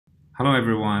Hello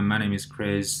everyone, my name is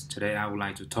Chris. Today I would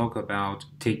like to talk about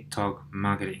TikTok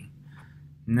marketing.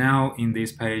 Now in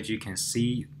this page you can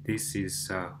see this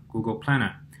is Google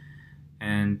Planner,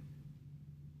 and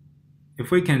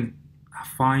if we can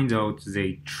find out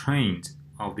the trend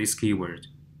of this keyword,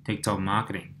 TikTok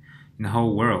marketing, in the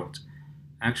whole world,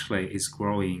 actually it's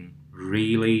growing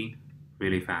really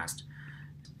fast.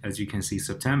 As you can see,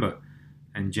 September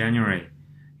and January,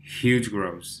 huge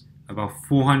growth, about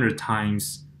 400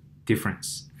 times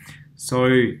difference.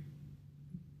 So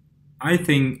I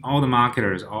think all the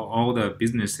marketers, all the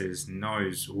businesses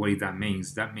knows what that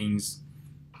means. That means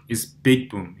it's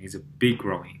big boom, it's a big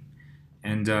growing.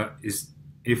 And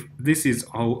if this is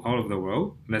all over the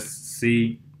world, let's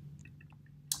see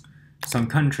some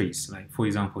countries, like for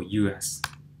example, US.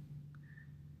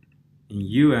 In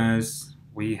US,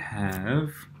 we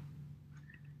have,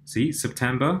 see,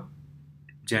 September,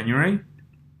 January.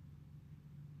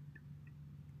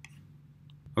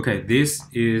 Okay, this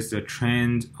is the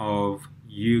trend of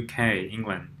UK,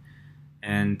 England,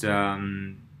 and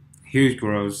huge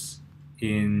growth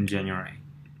in January.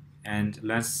 And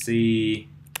let's see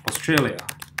Australia.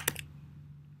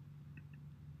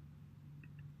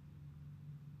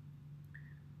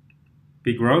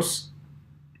 Big growth.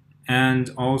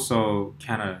 And also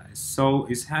Canada. So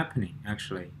it's happening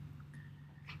actually.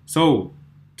 So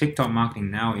TikTok marketing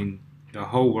now in the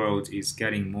whole world is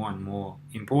getting more and more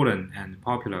important and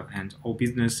popular, and all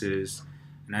businesses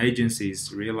and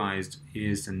agencies realized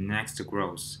is the next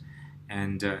growth,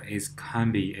 and it can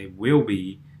be, it will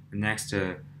be the next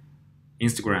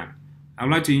Instagram. I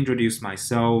would like to introduce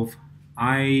myself.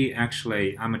 I'm a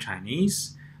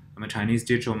Chinese. I'm a Chinese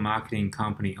digital marketing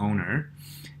company owner,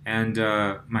 and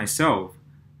myself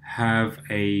have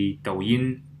a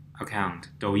Douyin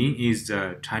account. Douyin is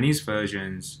the Chinese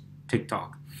version's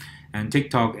TikTok. And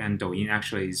TikTok and Douyin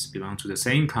actually belong to the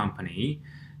same company,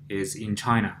 is in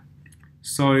China.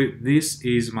 So this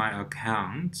is my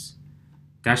account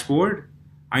dashboard.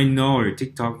 I know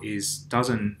TikTok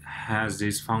doesn't has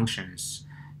these functions,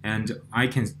 and I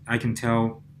can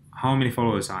tell how many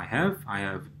followers I have. I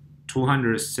have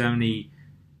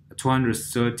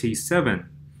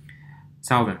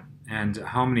 237,000, and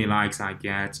how many likes I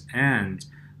get, and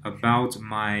about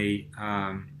my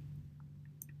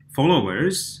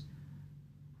followers.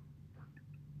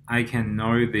 I can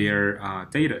know their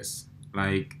data,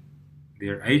 like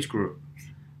their age group,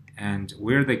 and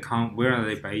where they come, where are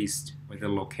they based, where they're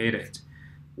located,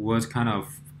 what kind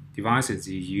of devices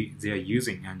they are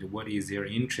using, and what is their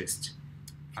interest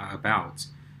about.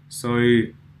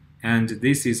 So, and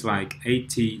this is like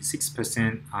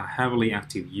 86% are heavily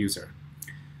active user.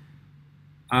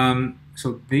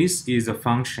 So this is a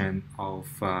function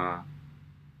of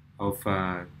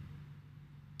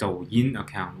Douyin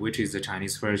account, which is the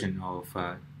Chinese version of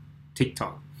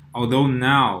TikTok. Although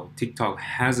now TikTok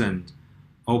hasn't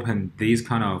opened this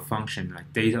kind of function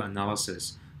like data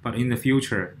analysis, but in the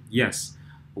future, yes,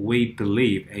 we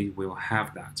believe it will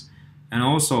have that. And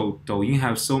also, Douyin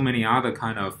have so many other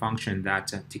kind of function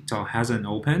that TikTok hasn't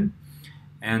opened.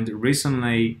 And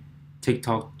recently,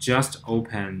 TikTok just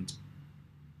opened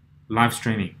live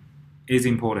streaming. Is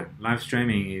important. Live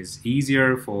streaming is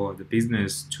easier for the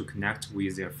business to connect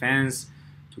with their fans,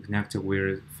 to connect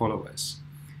with followers,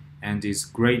 and it's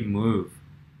a great move.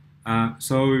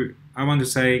 So I want to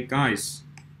say, guys,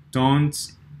 don't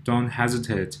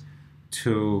hesitate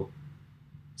to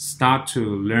start to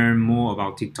learn more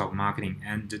about TikTok marketing,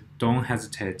 and don't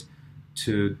hesitate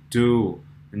to do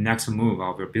the next move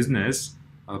of your business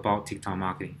about TikTok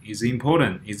marketing. It's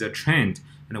important. It's a trend,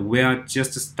 and we are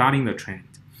just starting the trend.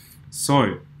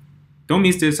 So don't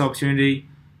miss this opportunity.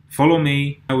 Follow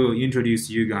me. I will introduce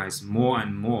you guys more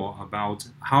and more about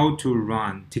how to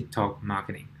run TikTok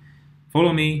marketing.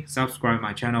 Follow me, subscribe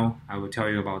my channel. I will tell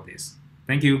you about this.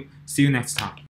 Thank you. See you next time.